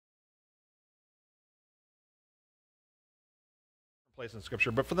place in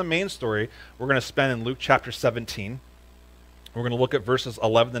Scripture. But for the main story, we're going to spend in Luke chapter 17. We're going to look at verses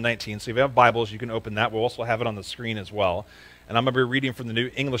 11 to 19. So if you have Bibles, you can open that. We'll also have it on the screen as well. And I'm going to be reading from the New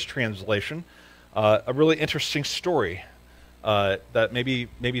English Translation. A really interesting story that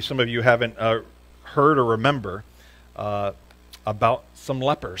maybe some of you haven't heard or remember about some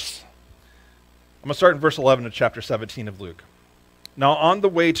lepers. I'm going to start in verse 11 of chapter 17 of Luke. Now on the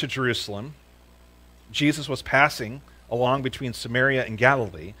way to Jerusalem, Jesus was passing along between Samaria and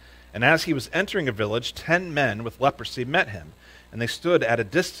Galilee, and as he was entering a village, 10 men with leprosy met him, and they stood at a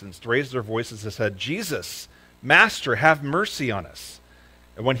distance, raised their voices and said, "Jesus, Master, have mercy on us."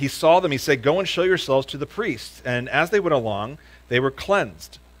 And when he saw them, he said, "Go and show yourselves to the priests." And as they went along, they were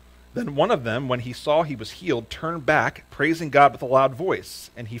cleansed. Then one of them, when he saw he was healed, turned back, praising God with a loud voice.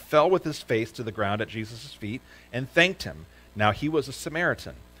 And he fell with his face to the ground at Jesus' feet and thanked him. Now he was a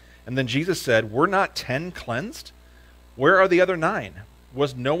Samaritan. And then Jesus said, "Were not 10 cleansed? Where are the other 9?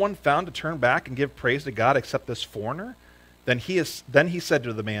 Was no one found to turn back and give praise to God except this foreigner?" Then he said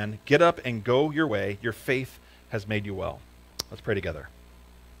to the man, "Get up and go your way. Your faith has made you well." Let's pray together.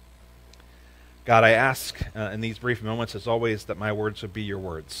 God, I ask in these brief moments, as always, that my words would be your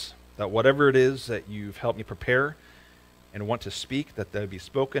words. That whatever it is that you've helped me prepare and want to speak, that they would be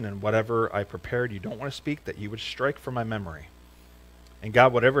spoken, and whatever I prepared you don't want to speak, that you would strike from my memory. And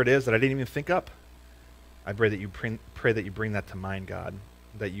God, whatever it is that I didn't even think up, I pray that you bring that to mind, God,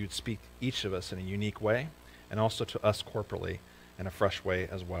 that you'd speak each of us in a unique way, and also to us corporately in a fresh way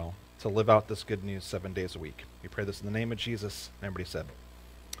as well, to live out this good news 7 days a week. We pray this in the name of Jesus. And everybody said,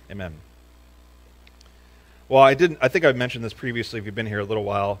 amen. Well, I think I mentioned this previously if you've been here a little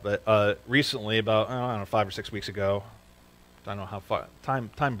while, but recently, about, I don't know, 5 or 6 weeks ago, I don't know how far,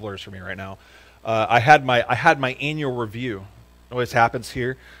 time blurs for me right now, I had my annual review. It always happens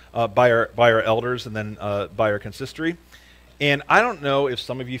here by our elders and then by our consistory. And I don't know if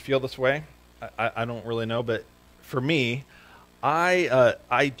some of you feel this way. I don't really know, but for me,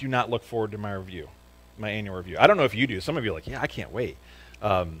 I do not look forward to my review, my annual review. I don't know if you do. Some of you are like, yeah, I can't wait.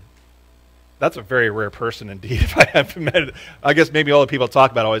 That's a very rare person indeed. If I haven't met it, I guess maybe all the people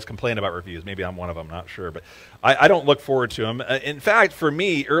talk about always complain about reviews. Maybe I'm one of them, not sure. But I don't look forward to them. In fact, for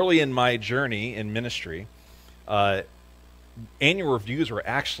me, early in my journey in ministry, annual reviews were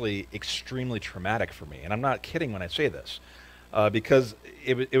actually extremely traumatic for me. And I'm not kidding when I say this. Because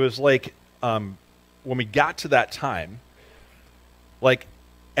it was like when we got to that time, like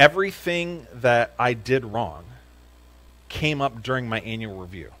everything that I did wrong came up during my annual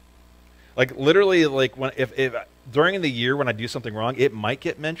review. Like literally, like when if during the year when I do something wrong, it might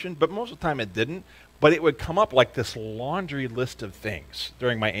get mentioned, but most of the time it didn't. But it would come up like this laundry list of things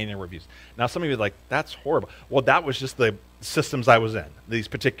during my annual reviews. Now some of you are like, that's horrible. Well, that was just the systems I was in, these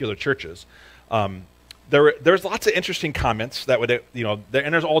particular churches. There's lots of interesting comments that would, and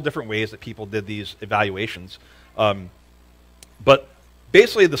there's all different ways that people did these evaluations. But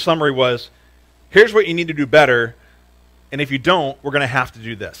basically the summary was, here's what you need to do better, and if you don't, we're going to have to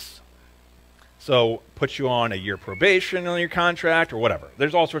do this. So put you on a year probation on your contract or whatever.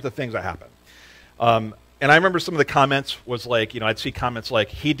 There's all sorts of things that happen. And I remember some of the comments was like, I'd see comments like,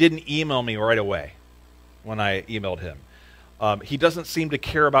 he didn't email me right away when I emailed him. He doesn't seem to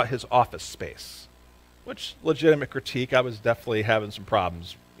care about his office space, which legitimate critique. I was definitely having some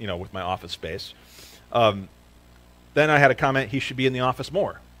problems, with my office space. Then I had a comment, he should be in the office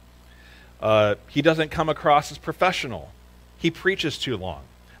more. He doesn't come across as professional. He preaches too long.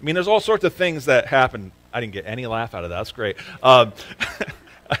 I mean, there's all sorts of things that happen. I didn't get any laugh out of that. That's great.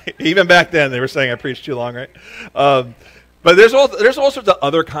 Even back then, they were saying I preached too long, right? But there's all sorts of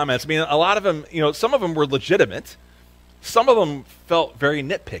other comments. I mean, a lot of them, some of them were legitimate. Some of them felt very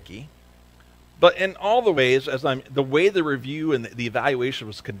nitpicky. But in all the ways, the way the review and the evaluation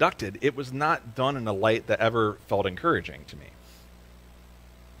was conducted, it was not done in a light that ever felt encouraging to me.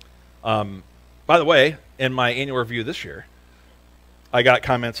 By the way, in my annual review this year, I got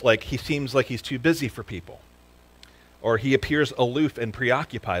comments like, he seems like he's too busy for people, or he appears aloof and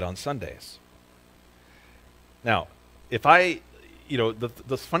preoccupied on Sundays. Now, if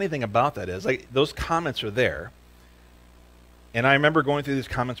the funny thing about that is, those comments are there, and I remember going through these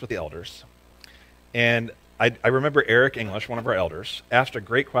comments with the elders, and I remember Eric English, one of our elders, asked a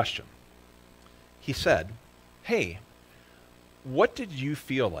great question. He said, "Hey, what did you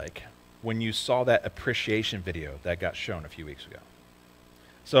feel like when you saw that appreciation video that got shown a few weeks ago?"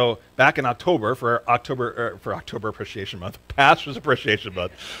 So back in October, for October Appreciation Month, Pastors Appreciation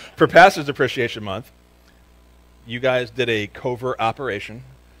Month, for Pastors Appreciation Month, you guys did a covert operation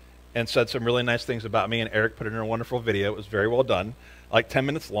and said some really nice things about me, and Eric put it in a wonderful video. It was very well done, like 10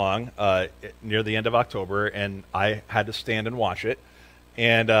 minutes long, near the end of October, and I had to stand and watch it.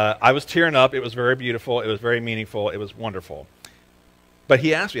 And I was tearing up. It was very beautiful. It was very meaningful. It was wonderful. But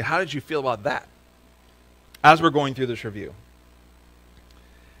he asked me, how did you feel about that? As we're going through this review.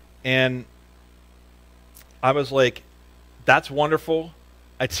 And I was like, that's wonderful.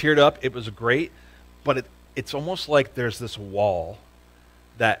 I teared up. It was great. But it's almost like there's this wall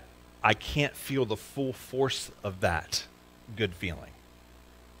that I can't feel the full force of that good feeling.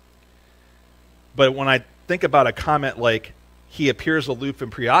 But when I think about a comment like, he appears aloof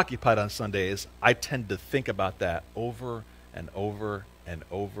and preoccupied on Sundays, I tend to think about that over and over and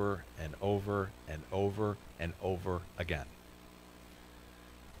over and over and over and over again.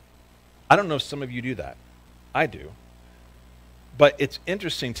 I don't know if some of you do that. I do. But it's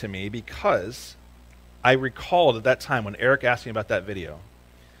interesting to me because I recalled at that time when Eric asked me about that video,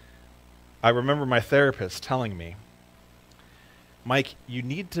 I remember my therapist telling me, Mike, you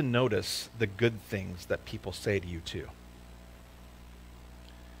need to notice the good things that people say to you too.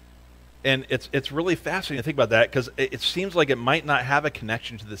 And it's really fascinating to think about that because it seems like it might not have a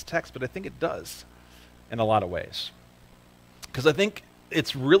connection to this text, but I think it does in a lot of ways. Because I think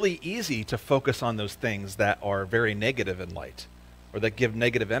it's really easy to focus on those things that are very negative in light or that give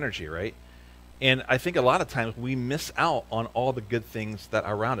negative energy, right? And I think a lot of times we miss out on all the good things that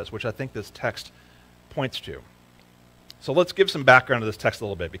are around us, which I think this text points to. So let's give some background to this text a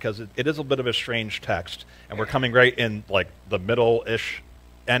little bit because it is a bit of a strange text, and we're coming right in like the middle-ish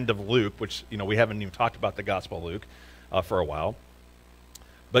end of Luke, which, you know, we haven't even talked about the Gospel of Luke for a while.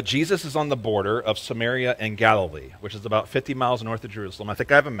 But Jesus is on the border of Samaria and Galilee, which is about 50 miles north of Jerusalem. I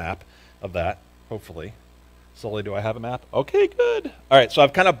think I have a map of that, hopefully. Sully, do I have a map? Okay, good. All right, so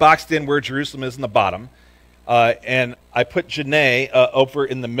I've kind of boxed in where Jerusalem is in the bottom. And I put Janae over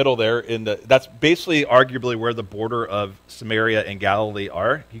in the middle there. That's basically arguably where the border of Samaria and Galilee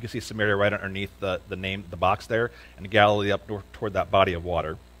are. You can see Samaria right underneath the box there, and Galilee up north toward that body of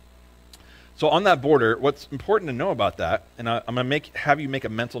water. So on that border, what's important to know about that, and I'm going to have you make a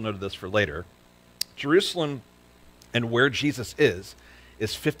mental note of this for later, Jerusalem and where Jesus is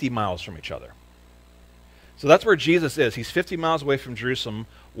 50 miles from each other. So that's where Jesus is. He's 50 miles away from Jerusalem,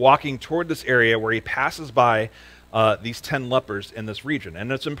 walking toward this area where he passes by these 10 lepers in this region.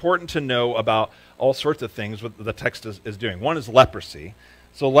 And it's important to know about all sorts of things what the text is doing. One is leprosy.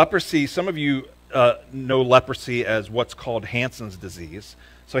 So leprosy, some of you know leprosy as what's called Hansen's disease.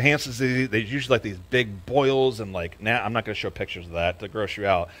 So Hansen's disease, they usually like these big boils and like, I'm not going to show pictures of that to gross you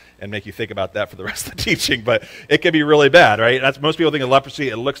out and make you think about that for the rest of the teaching, but it can be really bad, right? Most people think of leprosy,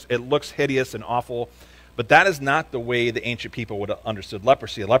 it looks hideous and awful. But that is not the way the ancient people would have understood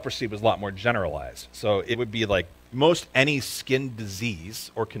leprosy. Leprosy was a lot more generalized. So it would be like most any skin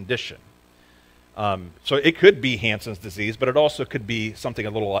disease or condition. So it could be Hansen's disease, but it also could be something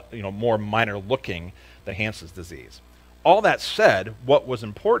a little more minor looking than Hansen's disease. All that said, what was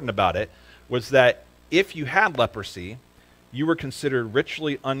important about it was that if you had leprosy, you were considered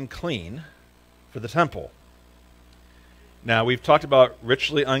ritually unclean for the temple. Now, we've talked about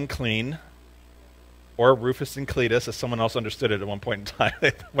ritually unclean, or Rufus and Cletus, as someone else understood it at one point in time.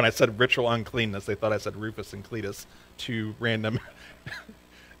 When I said ritual uncleanness, they thought I said Rufus and Cletus, two random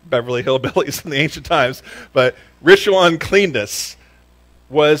Beverly Hillbillies in the ancient times. But ritual uncleanness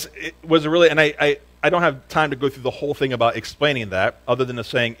was a really, and I don't have time to go through the whole thing about explaining that, other than to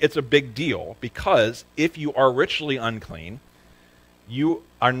saying it's a big deal, because if you are ritually unclean, you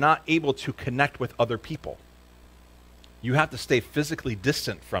are not able to connect with other people. You have to stay physically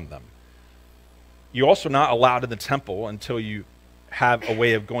distant from them. You're also not allowed in the temple until you have a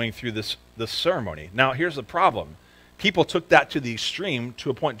way of going through this ceremony. Now, here's the problem. People took that to the extreme to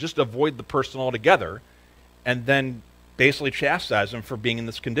a point just to avoid the person altogether and then basically chastise them for being in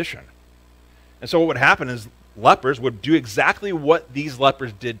this condition. And so what would happen is lepers would do exactly what these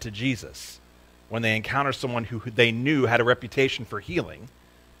lepers did to Jesus when they encountered someone who they knew had a reputation for healing.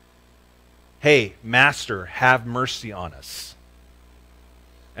 Hey, Master, have mercy on us.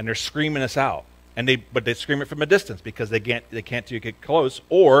 And they're screaming us out. But they scream it from a distance because they can't get close,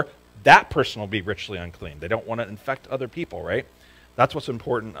 or that person will be ritually unclean. They don't want to infect other people, right? That's what's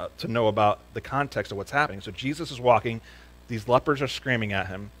important to know about the context of what's happening. So Jesus is walking, these lepers are screaming at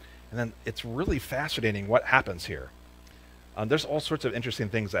him, and then it's really fascinating what happens here. There's all sorts of interesting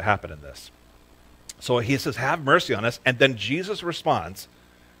things that happen in this. So he says, have mercy on us, and then Jesus responds,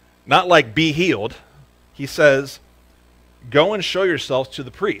 not like be healed. He says, go and show yourselves to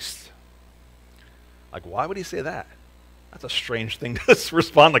the priests. Like, why would he say that? That's a strange thing to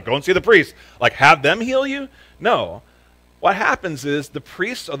respond, like, go and see the priest. Like, have them heal you? No. What happens is the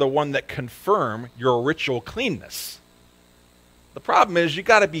priests are the one that confirm your ritual cleanness. The problem is you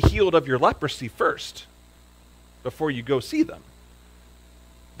got to be healed of your leprosy first before you go see them.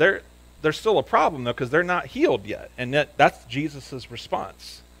 there's still a problem, though, because they're not healed yet. And yet that's Jesus'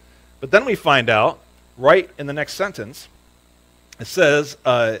 response. But then we find out, right in the next sentence, it says,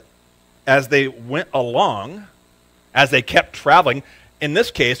 as they went along, as they kept traveling, in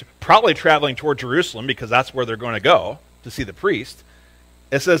this case, probably traveling toward Jerusalem, because that's where they're going to go to see the priest,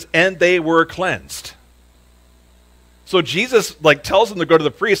 it says, and they were cleansed. So Jesus tells them to go to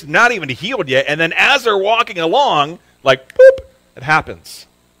the priest, not even healed yet, and then as they're walking along, boop, it happens.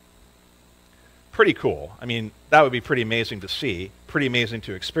 Pretty cool. I mean, that would be pretty amazing to see, pretty amazing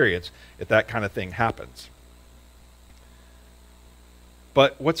to experience if that kind of thing happens.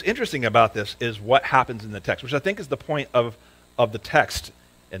 But what's interesting about this is what happens in the text, which I think is the point of the text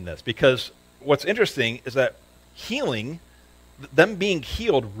in this. Because what's interesting is that healing, them being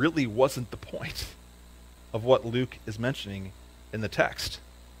healed, really wasn't the point of what Luke is mentioning in the text.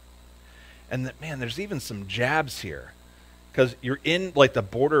 And that, man, there's even some jabs here. Because you're in the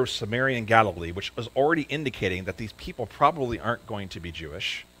border of Samaria and Galilee, which is already indicating that these people probably aren't going to be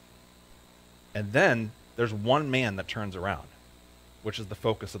Jewish. And then there's one man that turns around, which is the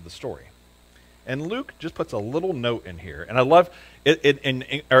focus of the story. And Luke just puts a little note in here. And I love it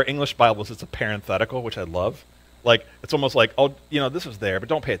in our English Bibles, it's a parenthetical, which I love. It's almost oh, this is there, but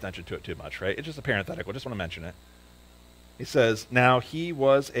don't pay attention to it too much, right? It's just a parenthetical. Just want to mention it. He says, now he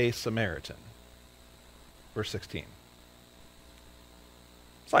was a Samaritan. Verse 16.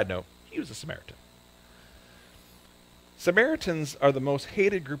 Side note, he was a Samaritan. Samaritans are the most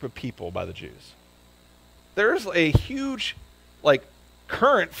hated group of people by the Jews. There's a huge,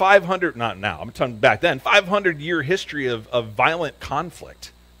 current 500, not now, I'm talking back then, 500-year history of violent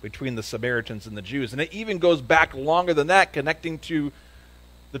conflict between the Samaritans and the Jews. And it even goes back longer than that, connecting to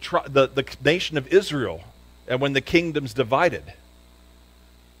the nation of Israel and when the kingdoms divided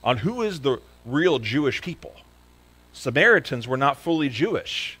on who is the real Jewish people. Samaritans were not fully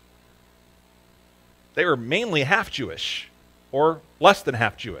Jewish. They were mainly half Jewish, or less than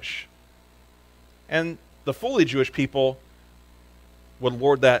half Jewish. And the fully Jewish people would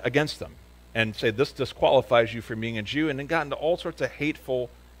lord that against them and say, this disqualifies you from being a Jew, and then got into all sorts of hateful,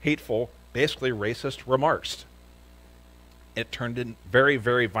 basically racist remarks. It turned in very,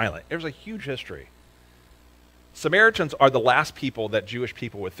 very violent. There's a huge history. Samaritans are the last people that Jewish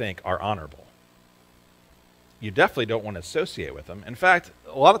people would think are honorable. You definitely don't want to associate with them. In fact,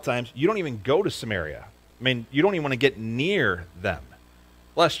 a lot of times, you don't even go to Samaria. I mean, you don't even want to get near them,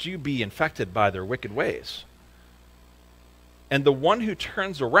 lest you be infected by their wicked ways. And the one who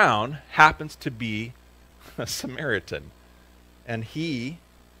turns around happens to be a Samaritan. And he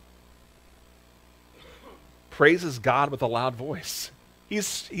praises God with a loud voice.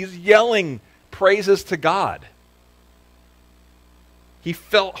 He's yelling praises to God. He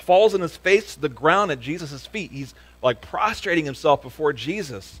falls on his face to the ground at Jesus' feet. He's prostrating himself before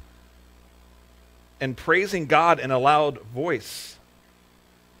Jesus and praising God in a loud voice.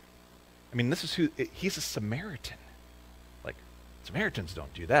 I mean, he's a Samaritan. Samaritans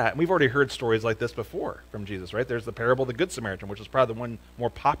don't do that. And we've already heard stories like this before from Jesus, right? There's the parable of the Good Samaritan, which is probably the one more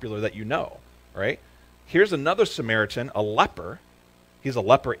popular that you know, right? Here's another Samaritan, a leper. He's a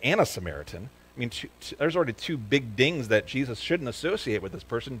leper and a Samaritan. I mean, there's already two big dings that Jesus shouldn't associate with this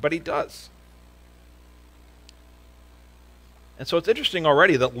person, but he does. And so it's interesting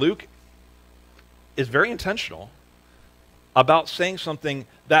already that Luke is very intentional about saying something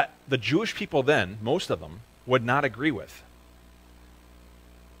that the Jewish people then, most of them, would not agree with.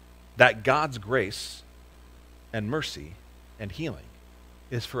 That God's grace and mercy and healing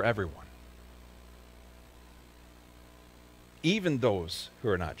is for everyone, even those who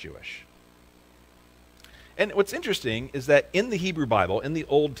are not Jewish. And what's interesting is that in the Hebrew Bible, in the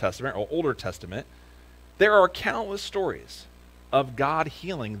Old Testament or Older Testament, there are countless stories of God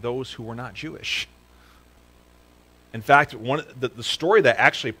healing those who were not Jewish. In fact, the story that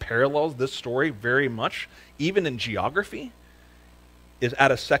actually parallels this story very much, even in geography, is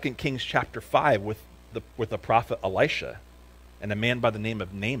out of 2 Kings chapter 5 with the prophet Elisha and a man by the name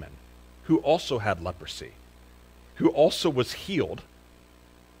of Naaman, who also had leprosy, who also was healed,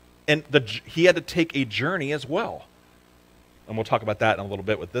 and he had to take a journey as well. And we'll talk about that in a little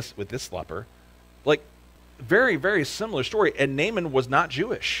bit with this leper. Very, very similar story. And Naaman was not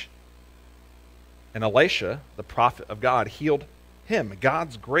Jewish. And Elisha, the prophet of God, healed him.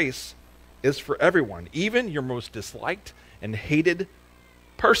 God's grace is for everyone, even your most disliked and hated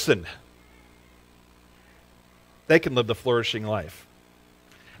person. They can live the flourishing life.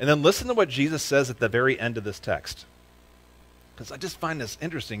 And then listen to what Jesus says at the very end of this text, because I just find this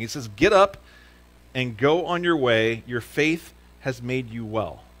interesting. He says, "Get up and go on your way. Your faith has made you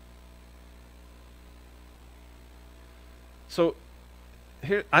well." So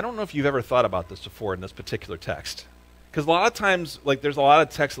here, I don't know if you've ever thought about this before in this particular text. Because a lot of times, like, there's a lot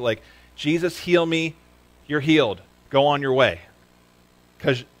of texts that, like, Jesus, heal me, you're healed. Go on your way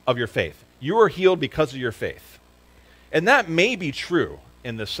because of your faith. You are healed because of your faith. And that may be true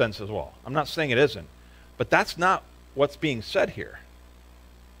in this sense as well. I'm not saying it isn't. But that's not what's being said here.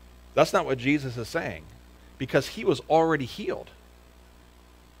 That's not what Jesus is saying. Because he was already healed.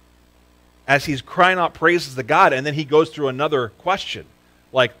 As he's crying out praises to God, and then he goes through another question.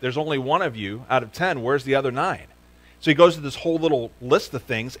 Like, there's only one of you out of 10. Where's the other 9? So he goes to this whole little list of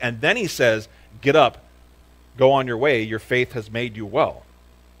things, and then he says, get up, go on your way, your faith has made you well.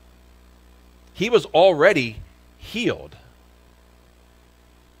 He was already healed.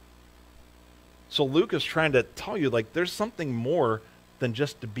 So Luke is trying to tell you, like, there's something more than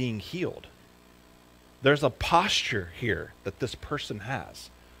just being healed. There's a posture here that this person has.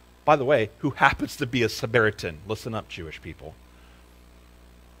 By the way, who happens to be a Samaritan. Listen up, Jewish people.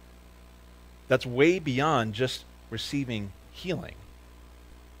 That's way beyond just receiving healing.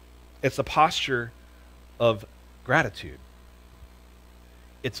 It's a posture of gratitude.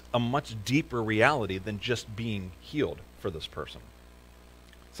 It's a much deeper reality than just being healed for this person.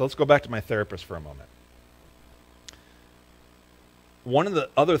 So let's go back to my therapist for a moment. One of the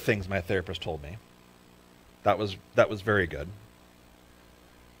other things my therapist told me that was very good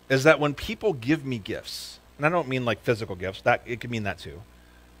is that when people give me gifts, and I don't mean like physical gifts, that it could mean that too,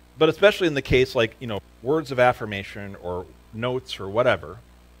 but especially in the case like, words of affirmation or notes or whatever,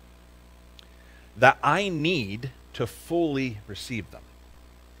 that I need to fully receive them.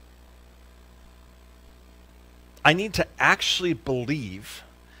 I need to actually believe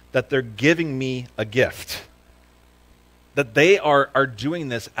that they're giving me a gift. That they are doing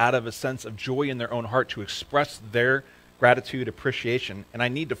this out of a sense of joy in their own heart to express their gratitude, appreciation, and I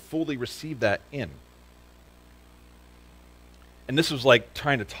need to fully receive that in. And this was like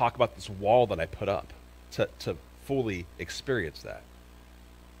trying to talk about this wall that I put up to fully experience that.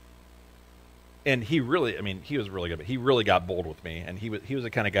 And he really, he was really good, but he really got bold with me, and he was the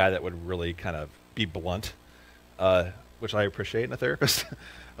kind of guy that would really kind of be blunt, which I appreciate in a therapist.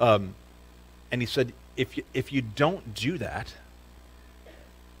 And he said, if you don't do that,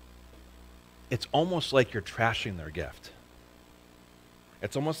 it's almost like you're trashing their gift.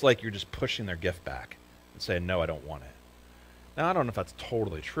 It's almost like you're just pushing their gift back and saying, no, I don't want it. Now, I don't know if that's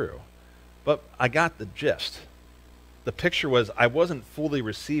totally true, but I got the gist. The picture was I wasn't fully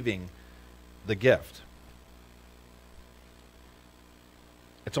receiving the gift.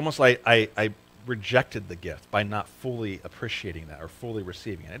 It's almost like I rejected the gift by not fully appreciating that or fully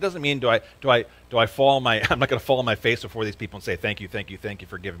receiving it. It doesn't mean do I fall on my I'm not going to fall on my face before these people and say thank you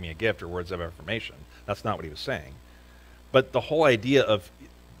for giving me a gift or words of affirmation. That's not what he was saying. But the whole idea of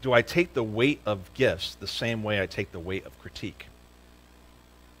do I take the weight of gifts the same way I take the weight of critique?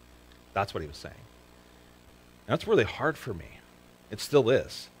 That's what he was saying. And that's really hard for me. It still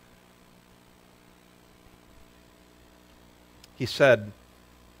is. He said,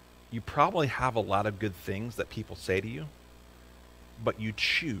 you probably have a lot of good things that people say to you, but you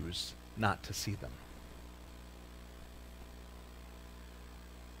choose not to see them.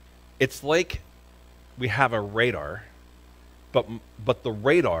 It's like we have a radar, but the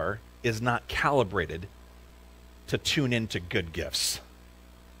radar is not calibrated to tune into good gifts.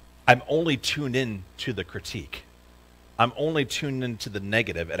 I'm only tuned in to the critique. I'm only tuned into the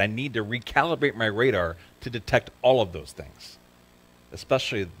negative, and I need to recalibrate my radar to detect all of those things,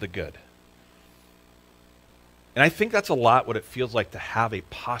 especially the good. And I think that's a lot what it feels like to have a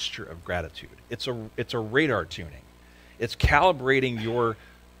posture of gratitude. It's a radar tuning. It's calibrating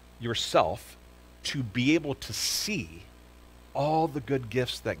yourself to be able to see all the good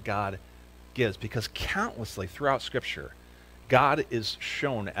gifts that God gives, because countlessly throughout Scripture, God is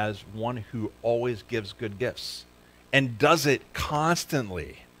shown as one who always gives good gifts and does it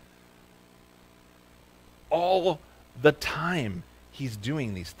constantly. All the time he's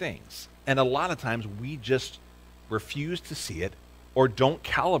doing these things. And a lot of times we just refuse to see it or don't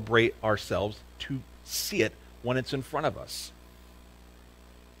calibrate ourselves to see it when it's in front of us.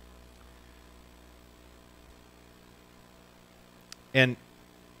 And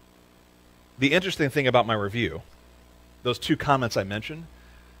the interesting thing about my review, those 2 comments I mentioned,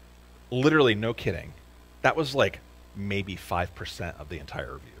 literally, no kidding, that was like maybe 5% of the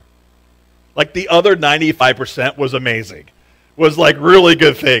entire review. Like the other 95% was amazing. Was like really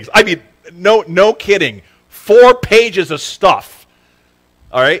good things. No kidding. 4 pages of stuff.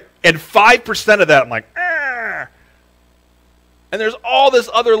 All right? And 5% of that, I'm like, ah. And there's all this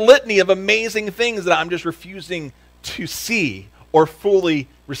other litany of amazing things that I'm just refusing to see or fully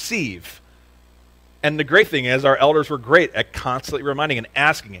receive. And the great thing is our elders were great at constantly reminding and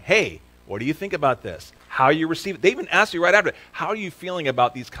asking, hey, what do you think about this? How you receive it? They even asked you right after, how are you feeling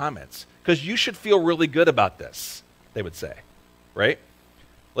about these comments? Because you should feel really good about this, they would say, right?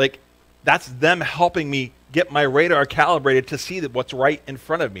 Like, that's them helping me get my radar calibrated to see that what's right in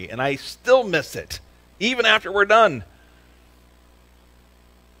front of me. And I still miss it, even after we're done.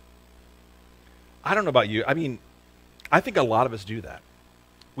 I don't know about you. I mean, I think a lot of us do that.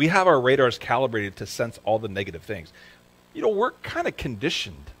 We have our radars calibrated to sense all the negative things. You know, we're kind of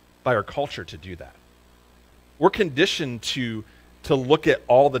conditioned by our culture to do that. We're conditioned to look at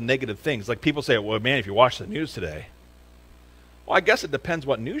all the negative things. Like people say, well, man, if you watch the news today, well, I guess it depends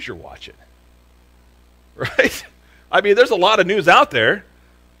what news you're watching, right? I mean, there's a lot of news out there.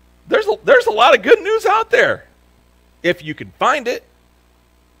 There's a lot of good news out there. If you can find it,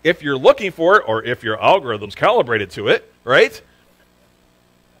 if you're looking for it, or if your algorithm's calibrated to it, right?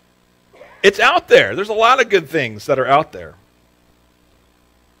 It's out there. There's a lot of good things that are out there.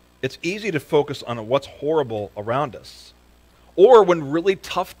 It's easy to focus on what's horrible around us. Or when really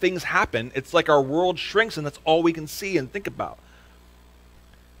tough things happen, it's like our world shrinks and that's all we can see and think about.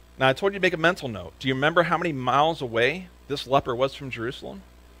 Now, I told you to make a mental note. Do you remember how many miles away this leper was from Jerusalem?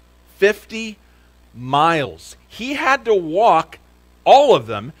 50 miles. He had to walk, all of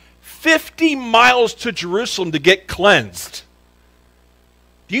them, 50 miles to Jerusalem to get cleansed.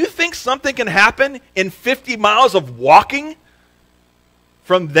 Do you think something can happen in 50 miles of walking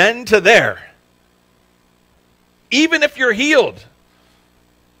from then to there? Even if you're healed.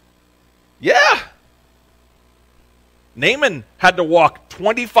 Yeah. Naaman had to walk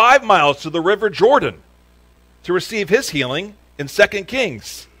 25 miles to the river Jordan to receive his healing in 2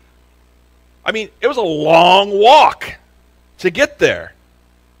 Kings. I mean, it was a long walk to get there.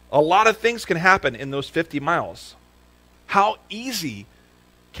 A lot of things can happen in those 50 miles. How easy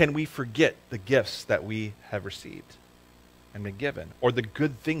can we forget the gifts that we have received and been given, or the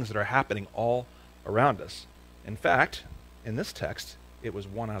good things that are happening all around us? In fact, in this text, it was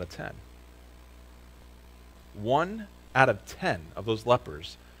 1 out of 10. 1 out of 10 of those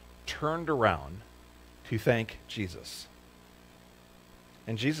lepers turned around to thank Jesus.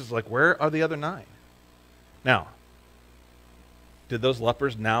 And Jesus is like, where are the other 9? Now, did those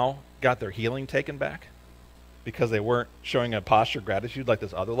lepers now got their healing taken back because they weren't showing a posture of gratitude like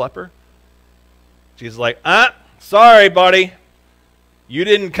this other leper? Jesus is like, sorry, buddy. You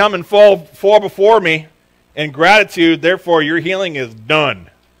didn't come and fall before me in gratitude, therefore your healing is done.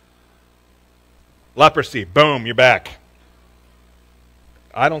 Leprosy, boom, you're back.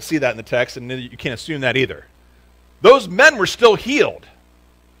 I don't see that in the text, and you can't assume that either. Those men were still healed.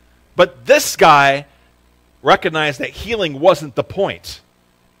 But this guy recognized that healing wasn't the point.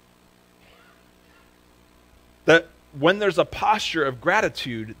 That when there's a posture of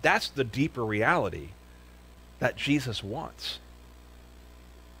gratitude, that's the deeper reality that Jesus wants.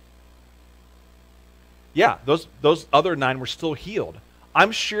 Yeah, those other 9 were still healed.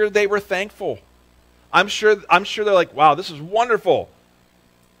 I'm sure they were thankful. I'm sure they're like, wow, this is wonderful.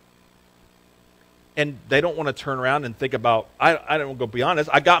 And they don't want to turn around and think about, I don't go be honest,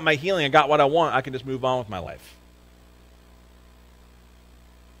 I got my healing, I got what I want, I can just move on with my life.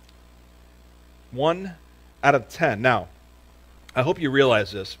 1 out of 10. Now, I hope you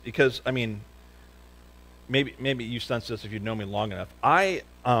realize this, because, I mean, maybe you sense this if you know me long enough.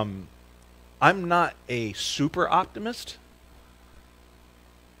 I'm not a super optimist.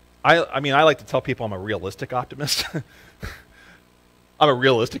 I mean, I like to tell people I'm a realistic optimist. I'm a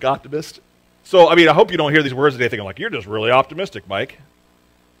realistic optimist. So, I mean, I hope you don't hear these words today thinking like, you're just really optimistic, Mike.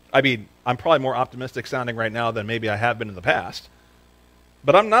 I mean, I'm probably more optimistic sounding right now than maybe I have been in the past.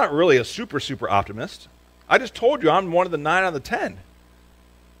 But I'm not really a super optimist. I just told you I'm one of the 9 out of the 10.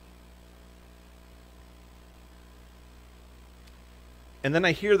 And then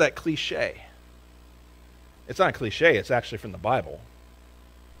I hear that cliche. It's not a cliche, it's actually from the Bible.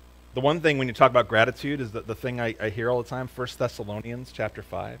 The one thing when you talk about gratitude is the thing I hear all the time, 1 Thessalonians chapter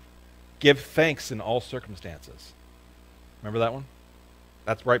 5. Give thanks in all circumstances. Remember that one?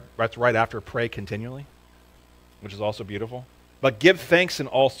 That's right after pray continually, which is also beautiful. But give thanks in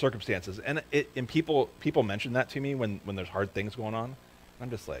all circumstances. And people mention that to me when there's hard things going on. I'm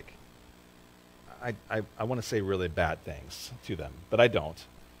just like, I want to say really bad things to them, but I don't.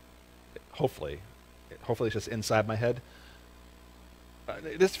 Hopefully it's just inside my head.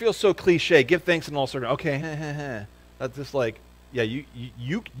 This feels so cliche. Give thanks in all circumstances. Okay, that's just like, yeah,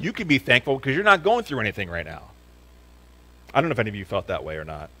 you can be thankful because you're not going through anything right now. I don't know if any of you felt that way or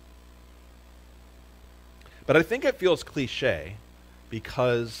not. But I think it feels cliche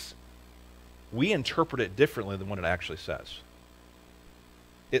because we interpret it differently than what it actually says.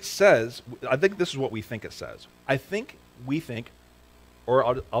 it says, I think this is what we think it says. We think,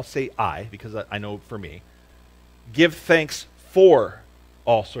 or I'll say because I know for me, give thanks for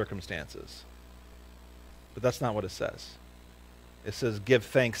all circumstances. But that's not what it says. It says give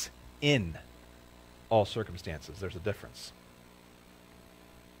thanks in all circumstances. There's a difference.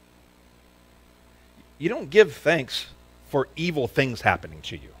 You don't give thanks for evil things happening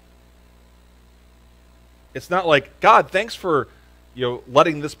to you. It's not like, God, thanks for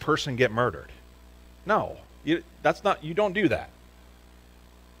letting this person get murdered. No, you don't do that.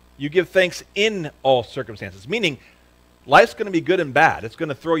 You give thanks in all circumstances, meaning life's going to be good and bad. It's going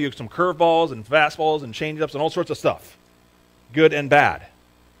to throw you some curveballs and fastballs and changeups and all sorts of stuff, good and bad.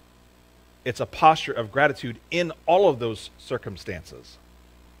 It's a posture of gratitude in all of those circumstances.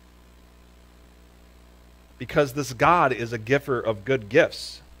 Because this God is a giver of good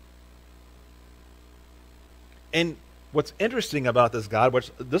gifts. And what's interesting about this God,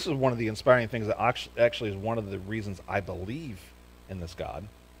 which this is one of the inspiring things that actually is one of the reasons I believe in this God,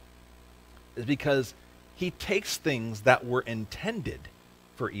 is because he takes things that were intended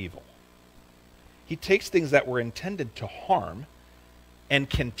for evil. He takes things that were intended to harm and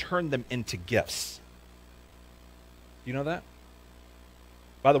can turn them into gifts. You know that?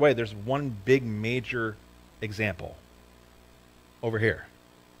 By the way, there's one big major example over here.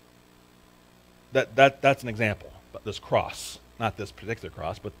 That's an example. But this cross, not this particular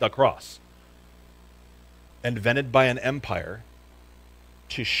cross, but the cross, invented by an empire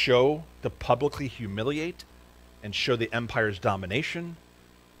to publicly humiliate and show the empire's domination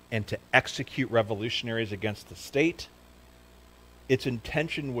and to execute revolutionaries against the state. Its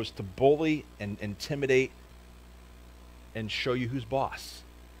intention was to bully and intimidate and show you who's boss.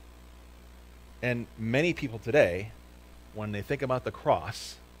 And many people today, when they think about the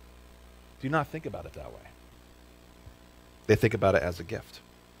cross, do not think about it that way. They think about it as a gift.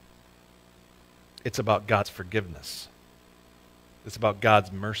 It's about God's forgiveness. It's about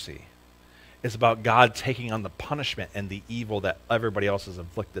God's mercy. It's about God taking on the punishment and the evil that everybody else has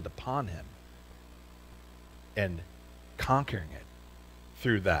inflicted upon him and conquering it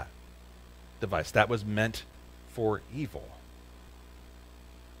through that device. That was meant for evil.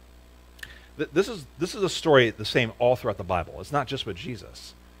 This is a story the same all throughout the Bible. It's not just with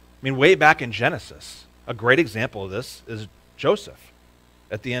Jesus. I mean, way back in Genesis, a great example of this is Joseph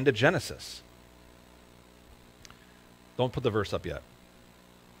at the end of Genesis. Don't put the verse up yet.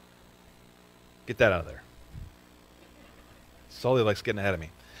 Get that out of there. Sully likes getting ahead of me.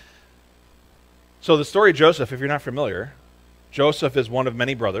 So the story of Joseph, if you're not familiar, Joseph is one of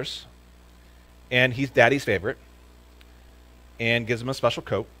many brothers, and he's daddy's favorite, and gives him a special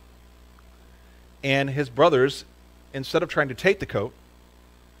coat. And his brothers, instead of trying to take the coat,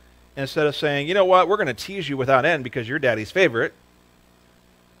 instead of saying, you know what, we're going to tease you without end because you're daddy's favorite,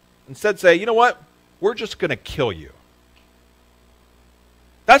 instead say, you know what, we're just going to kill you.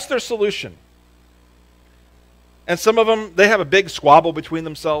 That's their solution. And some of them, they have a big squabble between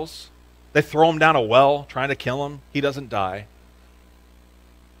themselves. They throw him down a well, trying to kill him. He doesn't die.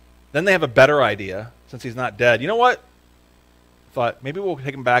 Then they have a better idea, since he's not dead. You know what? Thought, maybe we'll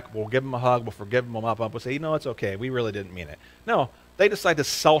take him back, we'll give him a hug, we'll forgive him, we'll say, you know, it's okay, we really didn't mean it. No, they decide to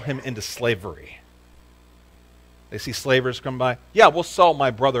sell him into slavery. They see slavers come by. Yeah, we'll sell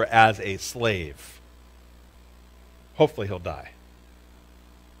my brother as a slave. Hopefully he'll die.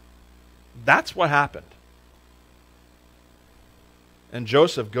 That's what happened. And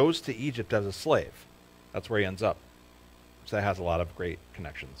Joseph goes to Egypt as a slave. That's where he ends up. So that has a lot of great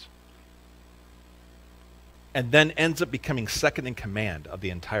connections. And then ends up becoming second in command of the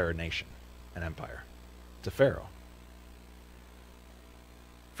entire nation and empire to Pharaoh.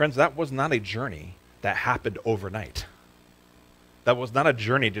 Friends, that was not a journey that happened overnight. That was not a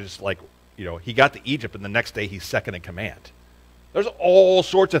journey to just he got to Egypt and the next day he's second in command. There's all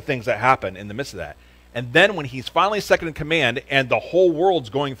sorts of things that happen in the midst of that. And then when he's finally second in command and the whole world's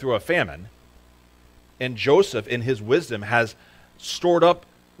going through a famine, and Joseph in his wisdom has stored up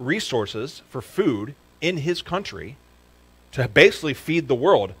resources for food in his country to basically feed the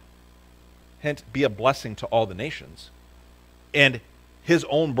world, hence be a blessing to all the nations. And his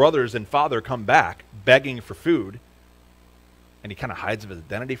own brothers and father come back begging for food, and he kind of hides his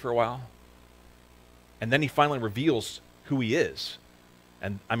identity for a while. And then he finally reveals who he is.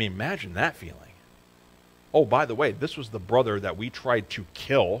 And I mean, imagine that feeling. Oh, by the way, this was the brother that we tried to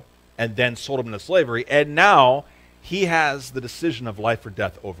kill and then sold him into slavery, and now he has the decision of life or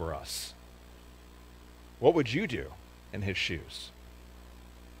death over us. What would you do in his shoes?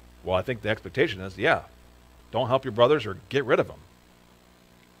 Well, I think the expectation is, yeah, don't help your brothers or get rid of them.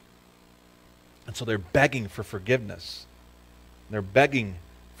 And so they're begging for forgiveness. They're begging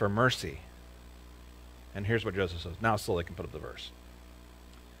for mercy. And here's what Joseph says. Now slowly can put up the verse.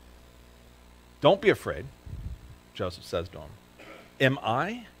 Don't be afraid, Joseph says to him. Am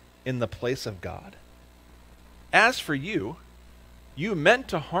I in the place of God? As for you, you meant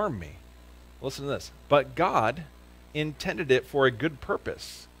to harm me. Listen to this. But God intended it for a good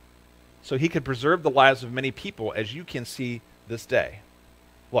purpose, so he could preserve the lives of many people, as you can see this day.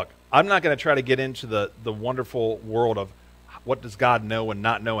 Look, I'm not going to try to get into the wonderful world of what does God know and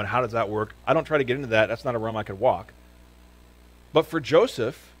not know and how does that work. I don't try to get into that. That's not a realm I could walk. But for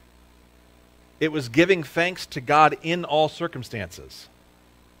Joseph, it was giving thanks to God in all circumstances.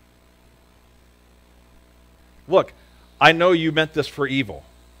 Look, I know you meant this for evil,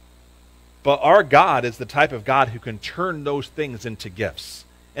 but our God is the type of God who can turn those things into gifts.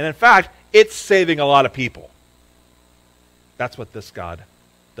 And in fact, it's saving a lot of people. That's what this God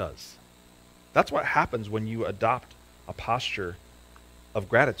does. That's what happens when you adopt a posture of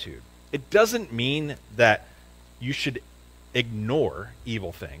gratitude. It doesn't mean that you should ignore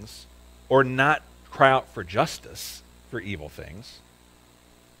evil things or not cry out for justice for evil things.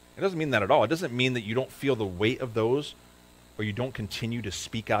 It doesn't mean that at all. It doesn't mean that you don't feel the weight of those or you don't continue to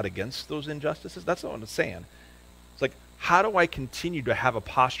speak out against those injustices. That's not what I'm saying. It's like, how do I continue to have a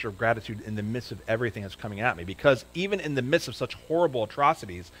posture of gratitude in the midst of everything that's coming at me? Because even in the midst of such horrible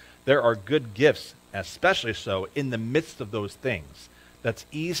atrocities, there are good gifts, especially so in the midst of those things. That's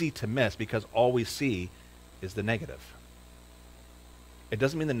easy to miss because all we see is the negative. It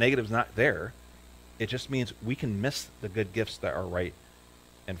doesn't mean the negative's not there. It just means we can miss the good gifts that are right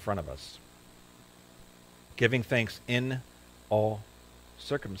in front of us. Giving thanks in all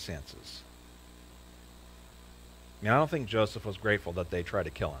circumstances. I mean, I don't think Joseph was grateful that they tried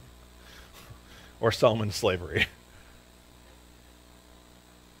to kill him or sell him into slavery.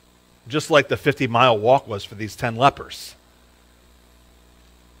 Just like the 50-mile walk was for these 10 lepers.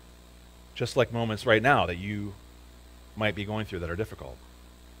 Just like moments right now that you might be going through that are difficult.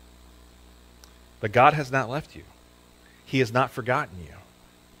 But God has not left you. He has not forgotten you.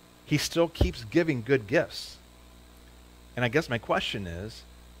 He still keeps giving good gifts. And I guess my question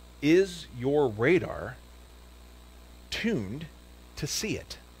is your radar tuned to see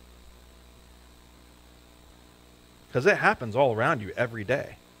it? Because it happens all around you every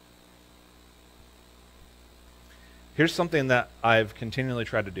day. Here's something that I've continually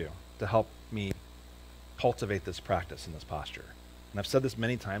tried to do to help me cultivate this practice and this posture. And I've said this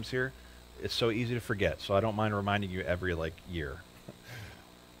many times here. It's so easy to forget, so I don't mind reminding you every year.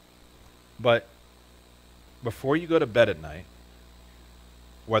 But before you go to bed at night,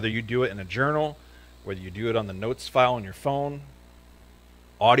 whether you do it in a journal, whether you do it on the notes file on your phone,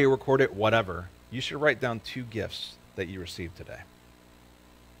 audio record it, whatever, you should write down 2 gifts that you received today.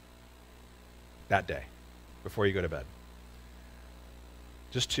 That day, before you go to bed.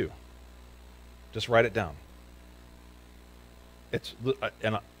 Just 2. Just write it down.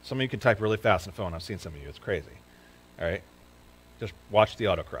 And some of you can type really fast on the phone. I've seen some of you. It's crazy. All right? Just watch the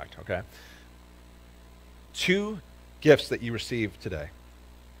autocorrect, okay? 2 gifts that you received today.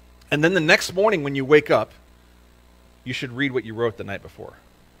 And then the next morning when you wake up, you should read what you wrote the night before.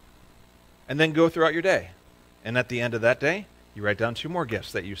 And then go throughout your day. And at the end of that day, you write down 2 more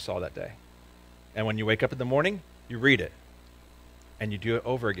gifts that you saw that day. And when you wake up in the morning, you read it. And you do it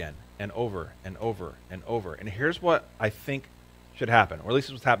over again, and over, and over, and over. And here's what I think should happen, or at least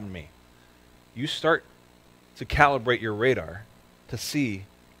it's what's happened to me. You start to calibrate your radar to see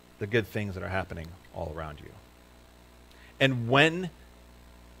the good things that are happening all around you. And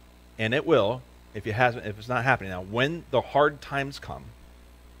it will, if it's not happening now, when the hard times come,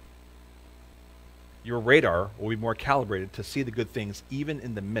 your radar will be more calibrated to see the good things even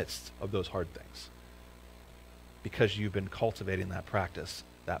in the midst of those hard things. Because you've been cultivating that practice,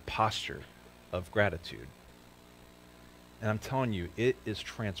 that posture of gratitude. And I'm telling you, it is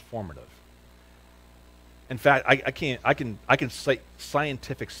transformative. In fact, I can cite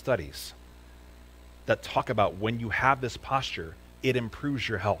scientific studies that talk about when you have this posture, it improves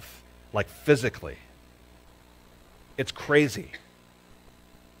your health, like physically. It's crazy.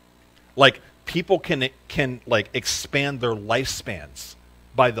 Like people can expand their lifespans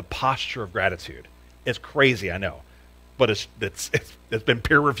by the posture of gratitude. It's crazy, I know, but it's been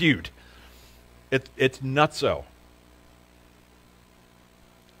peer reviewed. It's nutso.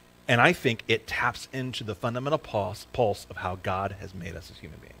 And I think it taps into the fundamental pulse of how God has made us as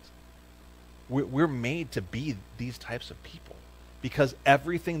human beings. We're made to be these types of people because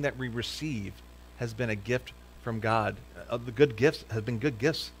everything that we receive has been a gift from God. The good gifts have been good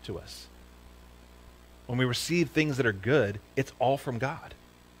gifts to us. When we receive things that are good, it's all from God.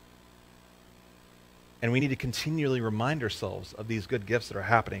 And we need to continually remind ourselves of these good gifts that are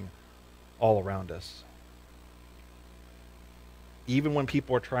happening all around us. Even when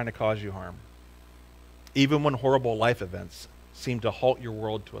people are trying to cause you harm. Even when horrible life events seem to halt your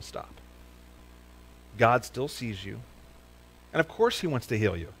world to a stop. God still sees you. And of course he wants to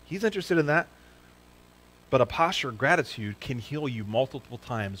heal you. He's interested in that. But a posture of gratitude can heal you multiple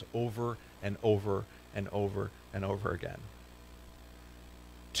times over and over and over and over again.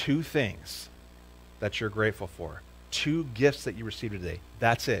 2 things that you're grateful for. 2 gifts that you received today.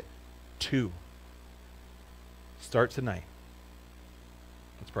 That's it. 2. Start tonight.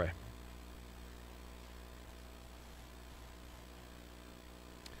 Let's pray.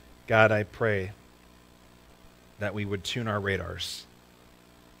 God, I pray that we would tune our radars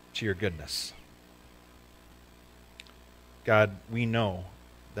to your goodness. God, we know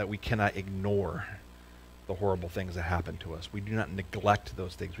that we cannot ignore the horrible things that happen to us. We do not neglect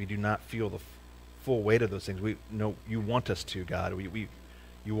those things. We do not feel the full weight of those things. We know you want us to, God.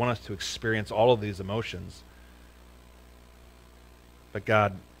 You want us to experience all of these emotions. But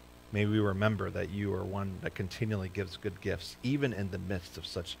God, may we remember that you are one that continually gives good gifts, even in the midst of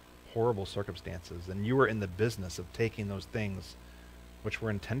such horrible circumstances. And you are in the business of taking those things which were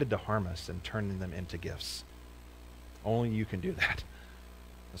intended to harm us and turning them into gifts. Only you can do that.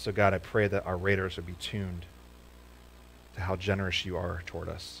 And so God, I pray that our radars would be tuned to how generous you are toward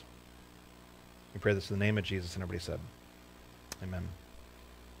us. We pray this in the name of Jesus, and everybody said, amen.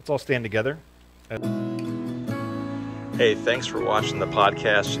 Let's all stand together. Hey, thanks for watching the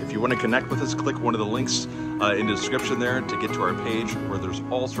podcast. If you want to connect with us, click one of the links in the description there to get to our page, where there's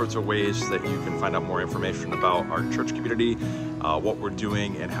all sorts of ways that you can find out more information about our church community, what we're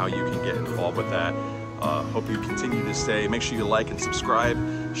doing, and how you can get involved with that. Hope you continue to stay. Make sure you like and subscribe.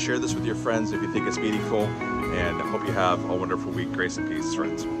 Share this with your friends if you think it's meaningful. And I hope you have a wonderful week. Grace and peace,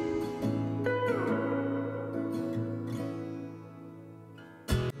 friends.